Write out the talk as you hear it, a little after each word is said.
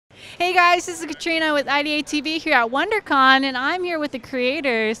Hey guys, this is Katrina with IdeateTV here at Wondercon, and I'm here with the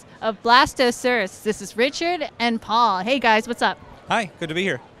creators of Blastosaurus. This is Richard and Paul. Hey guys, what's up? Hi, good to be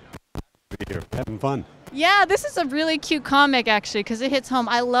here. Here, having fun. Yeah, this is a really cute comic actually because it hits home.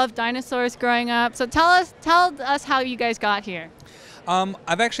 I love dinosaurs growing up. So tell us how you guys got here.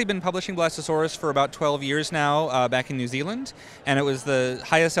 I've actually been publishing Blastosaurus for about 12 years now, back in New Zealand, and it was the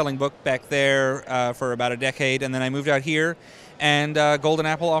highest selling book back there for about a decade, and then I moved out here, and Golden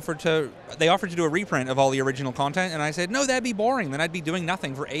Apple offered to do a reprint of all the original content, and I said, no, that'd be boring, then I'd be doing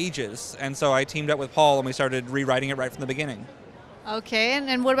nothing for ages, and so I teamed up with Paul and we started rewriting it right from the beginning. Okay,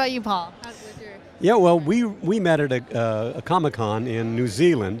 and what about you, Paul? Yeah, well, we met at a Comic-Con in New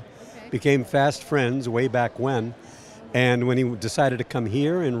Zealand, became fast friends way back when, and when he decided to come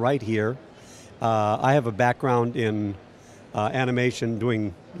here and write here, I have a background in animation,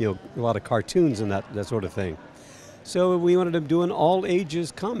 doing a lot of cartoons and that sort of thing. So we wanted to do an all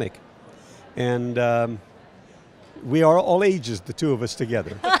ages comic, and we are all ages, the two of us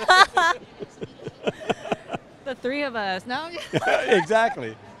together. The three of us, no?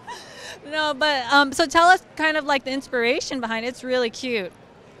 Exactly. No, but so tell us kind of like the inspiration behind it. It's really cute.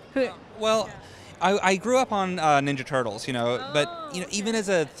 Well, I grew up on Ninja Turtles, but even as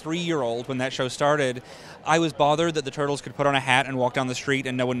a 3-year-old when that show started, I was bothered that the turtles could put on a hat and walk down the street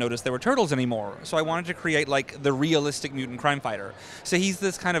and no one noticed there were turtles anymore. So I wanted to create like the realistic mutant crime fighter. So he's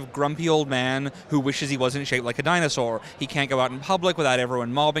this kind of grumpy old man who wishes he wasn't shaped like a dinosaur. He can't go out in public without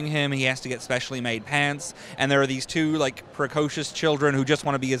everyone mobbing him. He has to get specially made pants. And there are these two like precocious children who just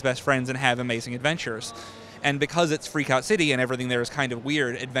want to be his best friends and have amazing adventures. And because it's Freakout City and everything there is kind of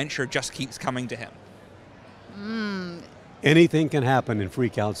weird, adventure just keeps coming to him. Anything can happen in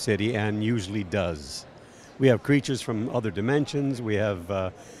Freakout City, and usually does. We have creatures from other dimensions. We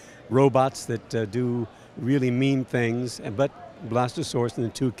have robots that do really mean things. But Blastosaurus and the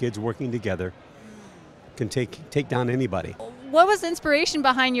two kids working together can take down anybody. What was the inspiration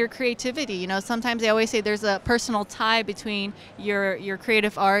behind your creativity? Sometimes they always say there's a personal tie between your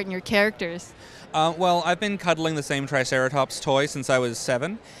creative art and your characters. Well, I've been cuddling the same Triceratops toy since I was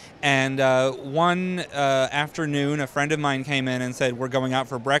 7. And one afternoon, a friend of mine came in and said, we're going out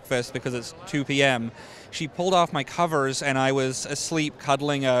for breakfast because it's 2 p.m. She pulled off my covers and I was asleep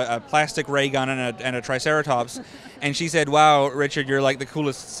cuddling a plastic ray gun and a Triceratops. And she said, wow, Richard, you're like the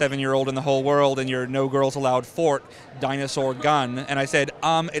coolest 7-year-old in the whole world and you're no girls allowed Fort dinosaur gun. And I said,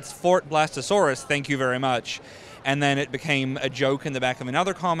 it's Fort Blastosaurus, thank you very much. And then it became a joke in the back of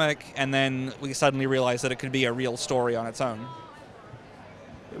another comic, and then we suddenly realized that it could be a real story on its own.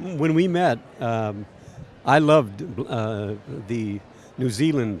 When we met, I loved the New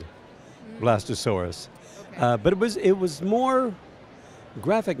Zealand Blastosaurus, but it was more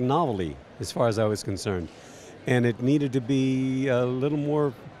graphic novel-y as far as I was concerned, and it needed to be a little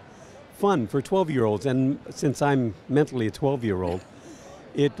more fun for 12-year-olds. And since I'm mentally a 12-year-old,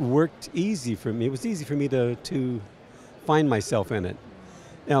 it worked easy for me. It was easy for me to find myself in it.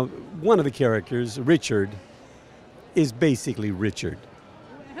 Now, one of the characters, Richard, is basically Richard.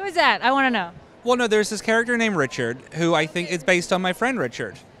 Who is that? I want to know. Well, no, there's this character named Richard who I think is based on my friend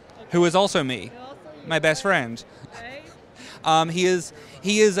Richard, who is also me, my best friend. He is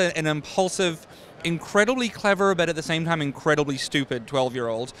an impulsive, incredibly clever, but at the same time incredibly stupid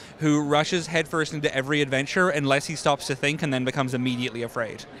 12-year-old who rushes headfirst into every adventure unless he stops to think and then becomes immediately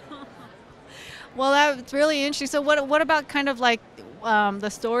afraid. Well, that's really interesting. So what about kind of like the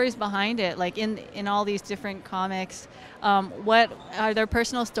stories behind it, like in all these different comics? What are there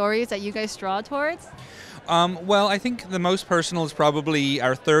personal stories that you guys draw towards? Well, I think the most personal is probably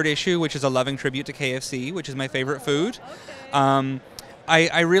our 3rd issue, which is a loving tribute to KFC, which is my favorite food. I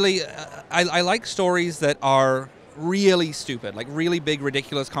like stories that are really stupid, like really big,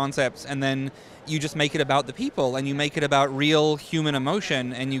 ridiculous concepts, and then you just make it about the people, and you make it about real human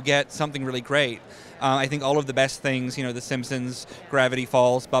emotion, and you get something really great. I think all of the best things, The Simpsons, Gravity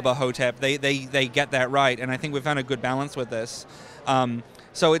Falls, Bubba Hotep, they get that right, and I think we've found a good balance with this.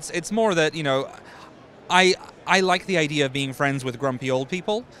 So it's more that, I like the idea of being friends with grumpy old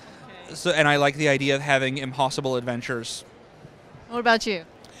people, and I like the idea of having impossible adventures. What about you?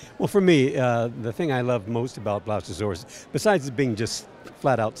 Well, for me, the thing I love most about Blastosaurus, besides it being just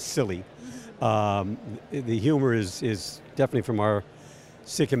flat out silly, the humor is definitely from our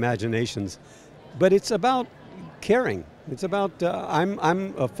sick imaginations, but it's about caring. It's about I'm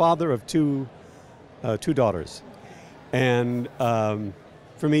a father of two daughters, and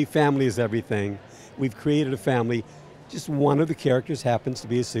for me, family is everything. We've created a family. Just one of the characters happens to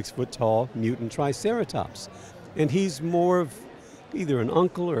be a 6-foot-tall mutant Triceratops, and he's more of either an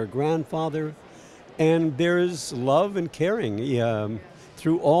uncle or a grandfather, and there's love and caring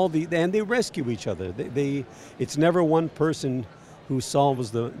through all and they rescue each other. It's never one person who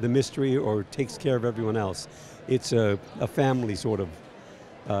solves the mystery or takes care of everyone else. It's a family sort of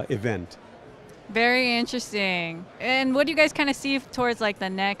event. Very interesting. And what do you guys kind of see towards like the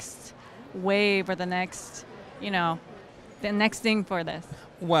next wave or the next, the next thing for this?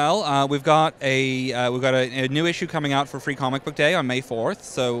 Well, we've got a new issue coming out for Free Comic Book Day on May 4th.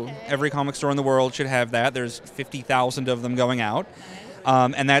 So every comic store in the world should have that. There's 50,000 of them going out.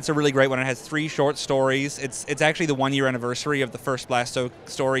 And that's a really great one. It has 3 short stories. It's actually the 1-year anniversary of the first Blasto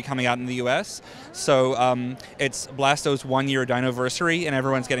story coming out in the U.S. So it's Blasto's 1-year dinoversary, and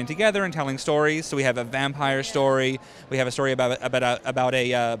everyone's getting together and telling stories. So we have a vampire story. We have a story about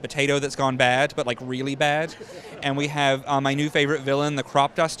a potato that's gone bad, but like really bad. And we have my new favorite villain, the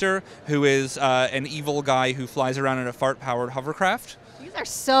Crop Duster, who is an evil guy who flies around in a fart-powered hovercraft. These are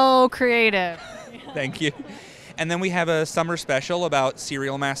so creative. Thank you. And then we have a summer special about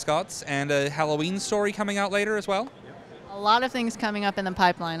cereal mascots and a Halloween story coming out later as well. A lot of things coming up in the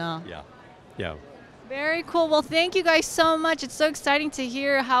pipeline, huh? Yeah. Very cool. Well, thank you guys so much. It's so exciting to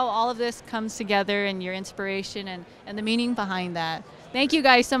hear how all of this comes together and your inspiration and the meaning behind that. Thank you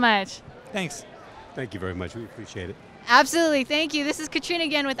guys so much. Thanks. Thank you very much. We appreciate it. Absolutely. Thank you. This is Katrina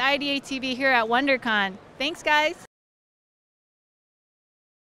again with IdeateTV here at Wondercon. Thanks, guys.